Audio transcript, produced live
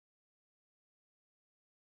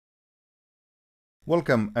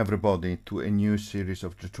Welcome everybody to a new series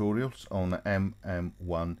of tutorials on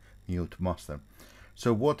MM-1 MuteMaster.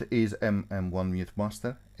 So what is MM-1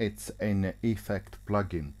 MuteMaster? It's an effect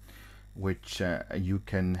plugin which you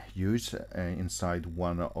can use inside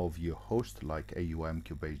one of your hosts like AUM,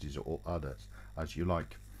 Cubases or others as you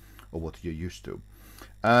like or what you're used to.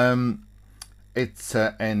 It's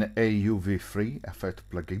an AUV-free effect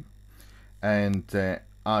plugin, and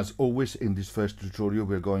as always in this first tutorial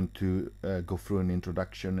we're going to go through an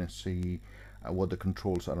introduction and see what the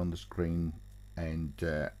controls are on the screen and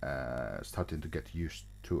starting to get used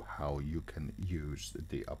to how you can use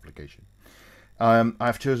the application.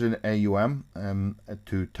 I've chosen AUM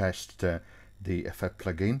to test the effect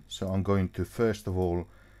plugin, so I'm going to first of all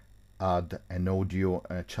add an audio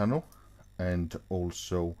channel and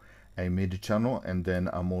also a MIDI channel, and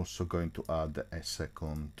then I'm also going to add a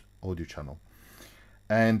second audio channel.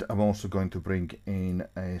 And I'm also going to bring in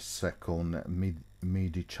a second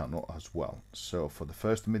MIDI channel as well. So for the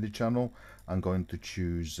first MIDI channel, I'm going to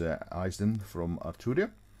choose Eisen from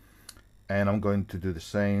Arturia. And I'm going to do the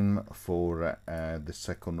same for the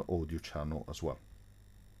second audio channel as well.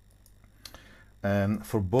 And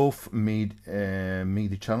for both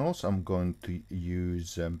MIDI channels, I'm going to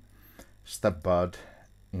use step-bud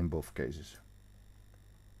in both cases.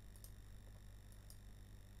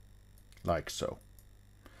 Like so.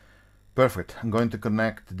 Perfect. I'm going to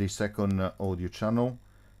connect the second audio channel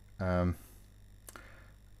to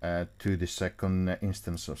the second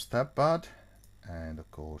instance of step-bud, and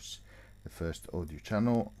of course the first audio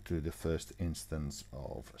channel to the first instance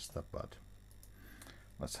of step-bud.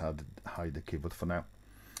 Let's hide the keyboard for now.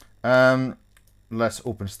 Let's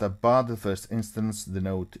open step-bud. The first instance, the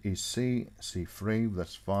note is C, C3,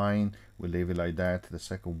 that's fine. We'll leave it like that. The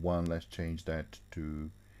second one, let's change that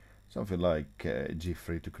to something like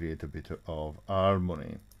G3 to create a bit of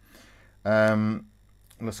harmony.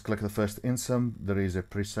 Let's click the first instance. There is a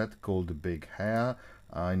preset called the big hair.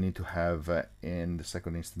 I need to have in the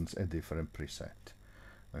second instance a different preset.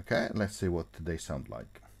 Okay, let's see what they sound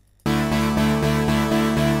like.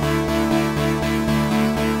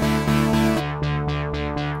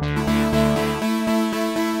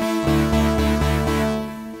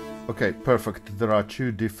 Okay, perfect. There are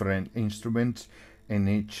two different instruments in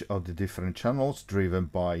each of the different channels driven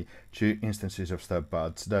by two instances of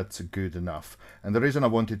step-buds. That's good enough. And the reason I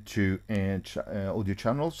wanted two audio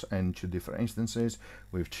channels and two different instances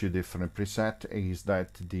with two different presets is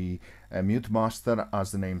that the MuteMaster,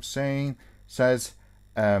 as the name says,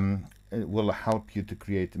 it will help you to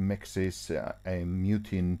create mixes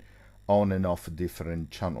muting on and off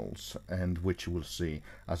different channels, and which you will see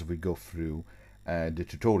as we go through the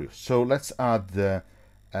tutorial. So let's add the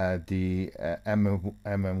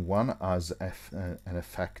MM-1 as an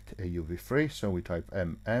effect AUV3. So we type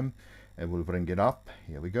MM and we'll bring it up.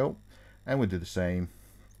 Here we go. And we do the same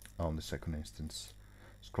on the second instance.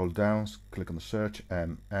 Scroll down, click on the search,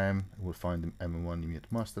 MM, we'll find the MM-1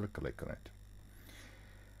 MuteMaster, click on it.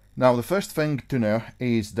 Now the first thing to know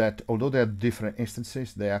is that although they are different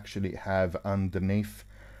instances, they actually have underneath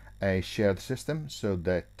a shared system, so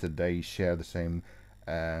that they share the same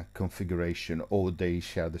configuration, or they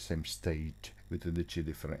share the same state between the two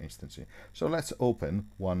different instances. So let's open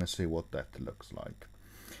one and see what that looks like.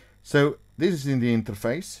 So this is in the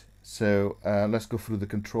interface. So let's go through the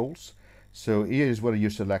controls. So here is where you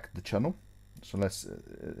select the channel. So let's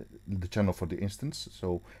the channel for the instance.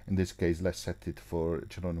 So in this case, let's set it for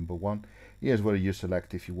channel number 1. Here's where you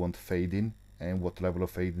select if you want fade in and what level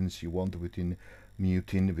of fade ins you want within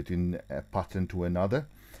muting between a pattern to another.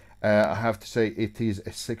 I have to say it is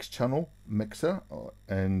a 6-channel mixer,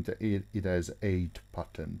 and it has 8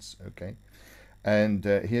 patterns. Okay, and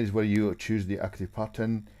here's where you choose the active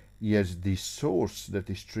pattern. Here's the source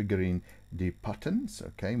that is triggering the patterns.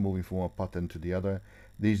 Okay, moving from one pattern to the other.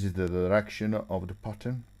 This is the direction of the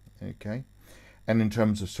pattern. Okay, and in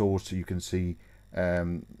terms of source, you can see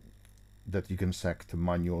that you can select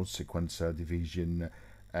manual, sequencer, division,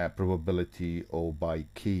 probability, or by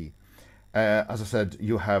key. As I said,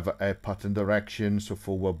 you have a pattern direction, so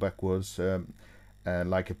forward, backwards,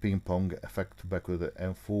 like a ping pong effect, backward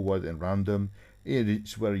and forward and random. Here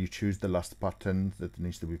is where you choose the last pattern that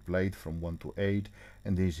needs to be played from 1 to 8,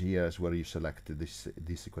 and this here is where you select this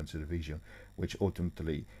sequencer division, which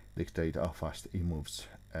ultimately dictate how fast it moves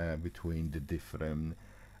between the different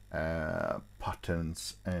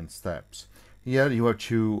patterns and steps. Here you have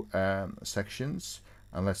two sections,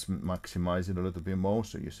 and let's maximize it a little bit more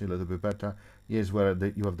so you see a little bit better. Here's where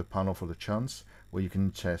you have the panel for the chants, where you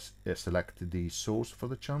can select the source for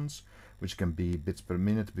the chants, which can be bits per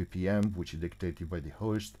minute, BPM, which is dictated by the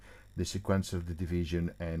host, the sequence of the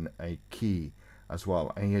division, and a key. as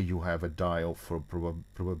well. And here you have a dial for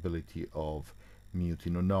probability of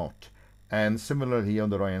muting or not. And similarly on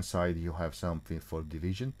the right hand side you have something for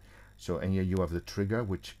division. So and here you have the trigger,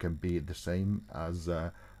 which can be the same as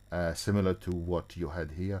similar to what you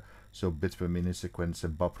had here. So bits per minute sequence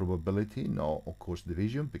and bar probability, no of course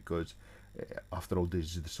division, because after all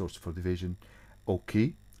this is the source for division. Or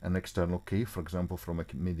key, an external key, for example from a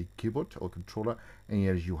MIDI keyboard or controller, and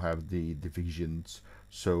here you have the divisions,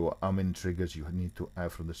 so how many triggers you need to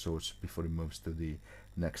have from the source before it moves to the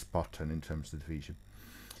next button in terms of division.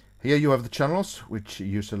 Here you have the channels, which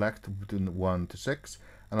you select between 1 to 6.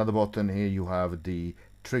 Another button here you have the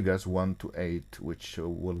triggers 1 to 8, which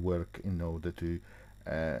will work in order to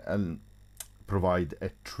provide a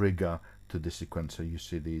trigger to the sequencer. You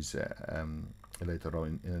see these later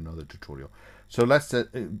on in another tutorial. So let's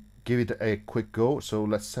give it a quick go. So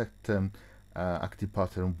let's set active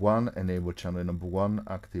pattern 1, enable channel number 1,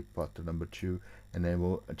 active pattern number 2,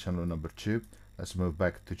 enable channel number 2. Let's move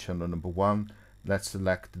back to channel number 1. Let's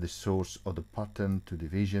select the source of the pattern to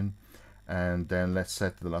division, and then let's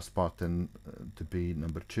set the last pattern to be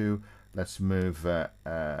number 2. Let's move the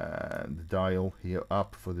dial here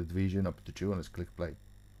up for the division up to 2, and let's click play.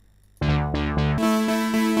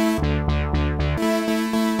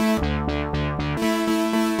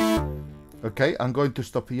 Okay, I'm going to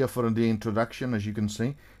stop here for the introduction. As you can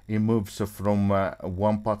see, he moves from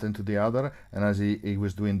one pattern to the other, and as he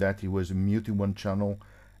was doing that, he was muting one channel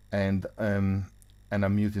and I'm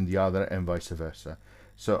muting the other, and vice versa.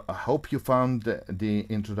 So I hope you found the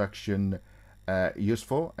introduction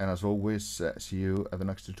useful, and as always, see you at the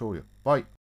next tutorial. Bye.